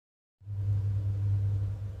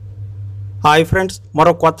Hi friends,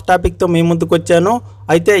 మరో కొత్త టాపిక్తో మీ ముందుకు వచ్చాను.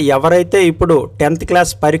 అయితే ఎవరైతే ఇప్పుడు 10th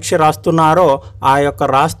క్లాస్ పరీక్ష రాస్తున్నారో ఆ యొక్క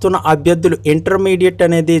రాస్తున్న అభ్యర్థులు ఇంటర్మీడియట్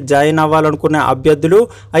అనేది జాయిన్ అవ్వాలనుకునే అభ్యర్థులు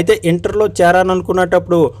అయితే ఇంటర్లో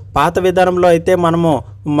చేరాలనుకునేటప్పుడు పాత విధానంలో అయితే మనము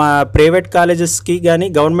మా ప్రైవేట్ కాలేజెస్కి కానీ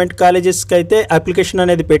గవర్నమెంట్ కాలేజెస్కి అయితే అప్లికేషన్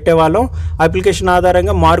అనేది పెట్టేవాళ్ళం. అప్లికేషన్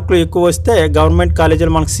ఆధారంగా మార్కులు ఎక్కువ వస్తే గవర్నమెంట్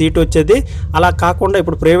కాలేజీలో మనకు సీట్ వచ్చేది. అలా కాకుండా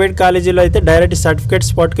ఇప్పుడు ప్రైవేట్ కాలేజీలో అయితే డైరెక్ట్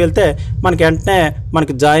సర్టిఫికేట్స్ పట్టుకెళ్తే మనకి వెంటనే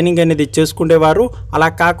మనకి జాయినింగ్ అనేది చేసుకునేవారు. అలా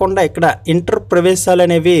కాకుండా ఇక్కడ ఇంటర్ ప్రవేశాలు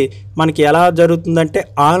అనేవి మనకి ఎలా జరుగుతుందంటే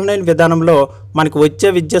ఆన్లైన్ విధానంలో మనకి వచ్చే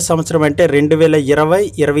విద్యా సంవత్సరం అంటే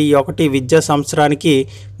 2020-21 విద్యా సంవత్సరానికి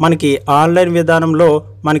మనకి ఆన్లైన్ విధానంలో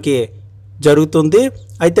మనకి జరుగుతుంది.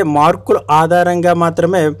 అయితే మార్కుల ఆధారంగా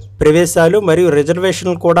మాత్రమే ప్రవేశాలు మరియు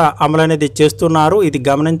రిజర్వేషన్లు కూడా అమలు అనేది చేస్తున్నారు. ఇది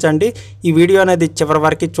గమనించండి. ఈ వీడియో అనేది చివరి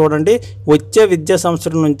వరకు చూడండి. వచ్చే విద్యా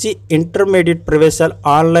సంవత్సరం నుంచి ఇంటర్మీడియట్ ప్రవేశాలు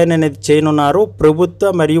ఆన్లైన్ అనేది చేయనున్నారు.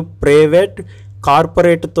 ప్రభుత్వ మరియు ప్రైవేట్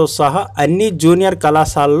కార్పొరేట్తో సహా అన్ని జూనియర్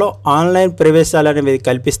కళాశాలలో ఆన్లైన్ ప్రవేశాలు అనేవి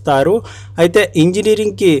కల్పిస్తారు. అయితే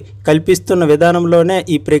ఇంజనీరింగ్కి కల్పిస్తున్న విధానంలోనే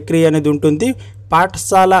ఈ ప్రక్రియ అనేది ఉంటుంది.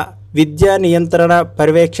 పాఠశాల విద్యా నియంత్రణ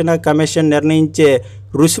పర్యవేక్షణ కమిషన్ నిర్ణయించే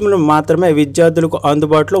రుసుములు మాత్రమే విద్యార్థులకు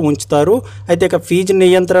అందుబాటులో ఉంచుతారు. అయితే ఇక ఫీజు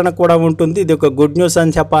నియంత్రణ కూడా ఉంటుంది. ఇది ఒక గుడ్ న్యూస్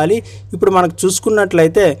అని చెప్పాలి. ఇప్పుడు మనకు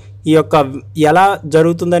చూసుకున్నట్లయితే ఈ యొక్క ఎలా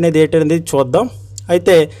జరుగుతుందనేది ఏంటనేది చూద్దాం.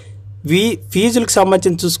 అయితే ఫీజులకు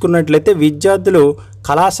సంబంధించి చూసుకున్నట్లయితే విద్యార్థులు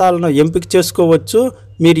కళాశాలను ఎంపిక చేసుకోవచ్చు.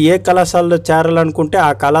 మీరు ఏ కళాశాలలో చేరాలనుకుంటే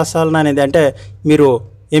ఆ కళాశాలను అనేది అంటే మీరు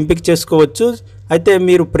ఎంపిక చేసుకోవచ్చు. అయితే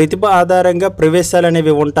మీరు ప్రతిభ ఆధారంగా ప్రవేశాలు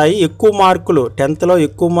అనేవి ఉంటాయి. ఎక్కువ మార్కులు 10thలో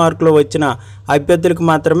ఎక్కువ మార్కులు వచ్చిన అభ్యర్థులకు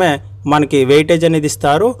మాత్రమే మనకి వెయిటేజ్ అనేది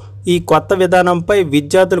ఇస్తారు. ఈ కొత్త విధానంపై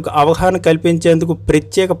విద్యార్థులకు అవగాహన కల్పించేందుకు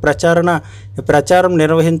ప్రత్యేక ప్రచారం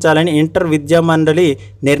నిర్వహించాలని ఇంటర్ విద్యా మండలి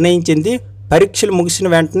నిర్ణయించింది. పరీక్షలు ముగిసిన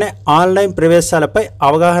వెంటనే ఆన్లైన్ ప్రవేశాలపై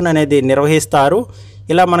అవగాహన అనేది నిర్వహిస్తారు.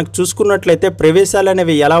 ఇలా మనకు చూసుకున్నట్లయితే ప్రవేశాలు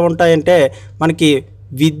అనేవి ఎలా ఉంటాయంటే మనకి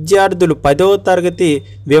విద్యార్థులు 10వ తరగతి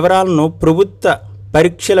వివరాలను ప్రభుత్వ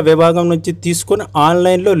పరీక్షల విభాగం నుంచి తీసుకొని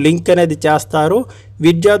ఆన్లైన్లో లింక్ అనేది చేస్తారు.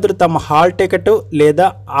 విద్యార్థులు తమ హాల్ టికెట్ లేదా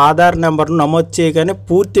ఆధార్ నెంబర్ను నమోదు చేయగానే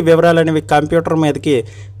పూర్తి వివరాలు అనేవి కంప్యూటర్ మీదకి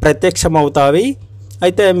ప్రత్యక్షమవుతాయి.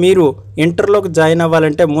 అయితే మీరు ఇంటర్లోకి జాయిన్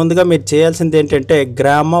అవ్వాలంటే ముందుగా మీరు చేయాల్సింది ఏంటంటే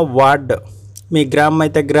వార్డ్, మీ గ్రామం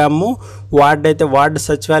అయితే గ్రామము, వార్డు అయితే వార్డు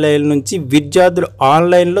సచివాలయాల నుంచి విద్యార్థులు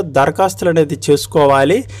ఆన్లైన్లో దరఖాస్తులు అనేది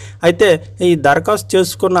చేసుకోవాలి. అయితే ఈ దరఖాస్తు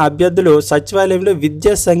చేసుకున్న అభ్యర్థులు సచివాలయంలో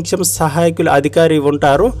విద్యా సంక్షేమ సహాయకులు అధికారి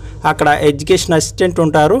ఉంటారు. అక్కడ ఎడ్యుకేషన్ అసిస్టెంట్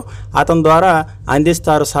ఉంటారు. అతని ద్వారా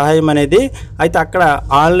అందిస్తారు సహాయం అనేది. అయితే అక్కడ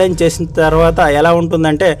ఆన్లైన్ చేసిన తర్వాత ఎలా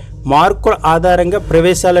ఉంటుందంటే మార్కుల ఆధారంగా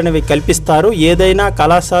ప్రవేశాలు అనేవి కల్పిస్తారు. ఏదైనా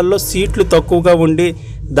కళాశాలలో సీట్లు తక్కువగా ఉండి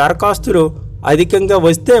దరఖాస్తులు అధికంగా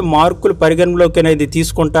వస్తే మార్కులు పరిగణలోకి అనేది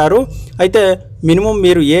తీసుకుంటారు. అయితే మినిమం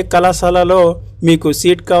మీరు ఏ కళాశాలలో మీకు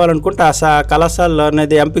సీట్ కావాలనుకుంటే ఆ కళాశాలలో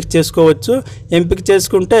అనేది ఎంపిక చేసుకోవచ్చు. ఎంపిక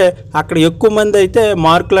చేసుకుంటే అక్కడ ఎక్కువ మంది అయితే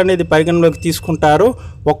మార్కులు అనేది పరిగణలోకి తీసుకుంటారు.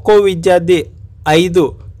 ఒక్కో విద్యార్థి 5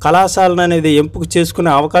 కళాశాలను అనేది ఎంపిక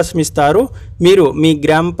చేసుకునే అవకాశం ఇస్తారు. మీరు మీ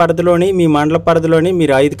గ్రామ పరిధిలోని మీ మండల పరిధిలోని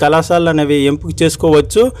మీరు 5 కళాశాలలు అనేవి ఎంపిక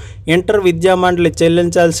చేసుకోవచ్చు. ఇంటర్ విద్యా మండలి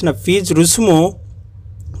చెల్లించాల్సిన ఫీజు రుసుము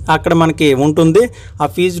అక్కడ మనకి ఉంటుంది. ఆ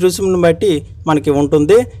ఫీజు రుసుమును బట్టి మనకి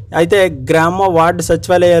ఉంటుంది. అయితే వార్డు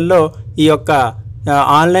సచివాలయాల్లో ఈ యొక్క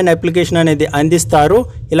ఆన్లైన్ అప్లికేషన్ అనేది అందిస్తారు.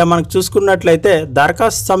 ఇలా మనకు చూసుకున్నట్లయితే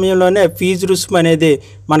దరఖాస్తు సమయంలోనే ఫీజు రుసుము అనేది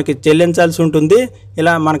మనకి చెల్లించాల్సి ఉంటుంది.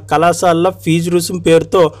 ఇలా మన కళాశాలలో ఫీజు రుసుము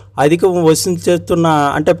పేరుతో అధిక వసూలు చేస్తున్న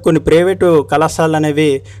అంటే కొన్ని ప్రైవేటు కళాశాలలు అనేవి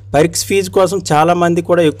పరీక్ష ఫీజు కోసం చాలామంది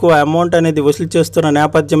కూడా ఎక్కువ అమౌంట్ అనేది వసూలు చేస్తున్న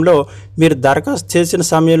నేపథ్యంలో మీరు దరఖాస్తు చేసిన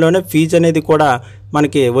సమయంలోనే ఫీజు అనేది కూడా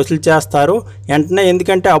మనకి వసూలు చేస్తారు వెంటనే.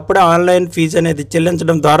 ఎందుకంటే అప్పుడే ఆన్లైన్ ఫీజు అనేది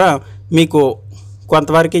చెల్లించడం ద్వారా మీకు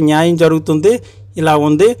కొంతవరకు న్యాయం జరుగుతుంది. ఇలా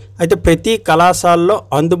ఉంది. అయితే ప్రతి కళాశాలలో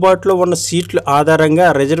అందుబాటులో ఉన్న సీట్ల ఆధారంగా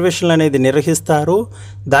రిజర్వేషన్లు అనేది నిర్వహిస్తారు.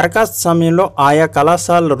 దరఖాస్తు సమయంలో ఆయా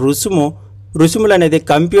కళాశాలల రుసుములు అనేది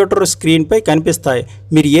కంప్యూటర్ స్క్రీన్పై కనిపిస్తాయి.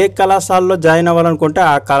 మీరు ఏ కళాశాలలో జాయిన్ అవ్వాలనుకుంటే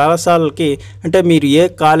ఆ కళాశాలకి అంటే మీరు ఏ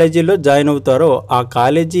కాలేజీలో జాయిన్ అవుతారో ఆ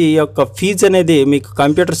కాలేజీ యొక్క ఫీజు అనేది మీకు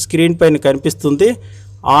కంప్యూటర్ స్క్రీన్ పైన కనిపిస్తుంది.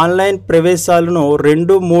 ఆన్లైన్ ప్రవేశాలను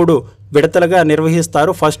 2-3 విడతలుగా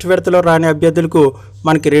నిర్వహిస్తారు. ఫస్ట్ విడతలో రాని అభ్యర్థులకు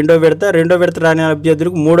మనకి రెండో విడత రాని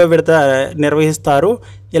అభ్యర్థులకు 3వ విడత నిర్వహిస్తారు.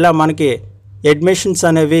 ఇలా మనకి అడ్మిషన్స్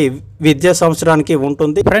అనేవి విద్యా సంవత్సరానికి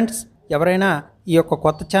ఉంటుంది. ఫ్రెండ్స్, ఎవరైనా ఈ యొక్క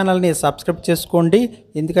కొత్త ఛానల్ని సబ్స్క్రైబ్ చేసుకోండి.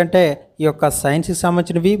 ఎందుకంటే ఈ యొక్క సైన్స్కి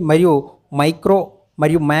సంబంధించినవి మరియు మైక్రో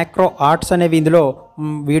మరియు మ్యాక్రో ఆర్ట్స్ అనేవి ఇందులో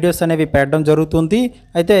వీడియోస్ అనేవి పెట్టడం జరుగుతుంది.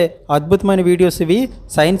 అయితే అద్భుతమైన వీడియోస్ ఇవి.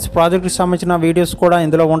 సైన్స్ ప్రాజెక్ట్కి సంబంధించిన వీడియోస్ కూడా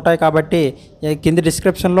ఇందులో ఉంటాయి కాబట్టి కింద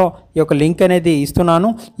డిస్క్రిప్షన్లో ఈ యొక్క లింక్ అనేది ఇస్తున్నాను.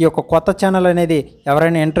 ఈ యొక్క కొత్త ఛానల్ అనేది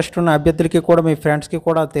ఎవరైనా ఇంట్రెస్ట్ ఉన్న అభ్యర్థులకి కూడా మీ ఫ్రెండ్స్కి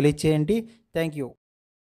కూడా తెలియచేయండి. Thank you.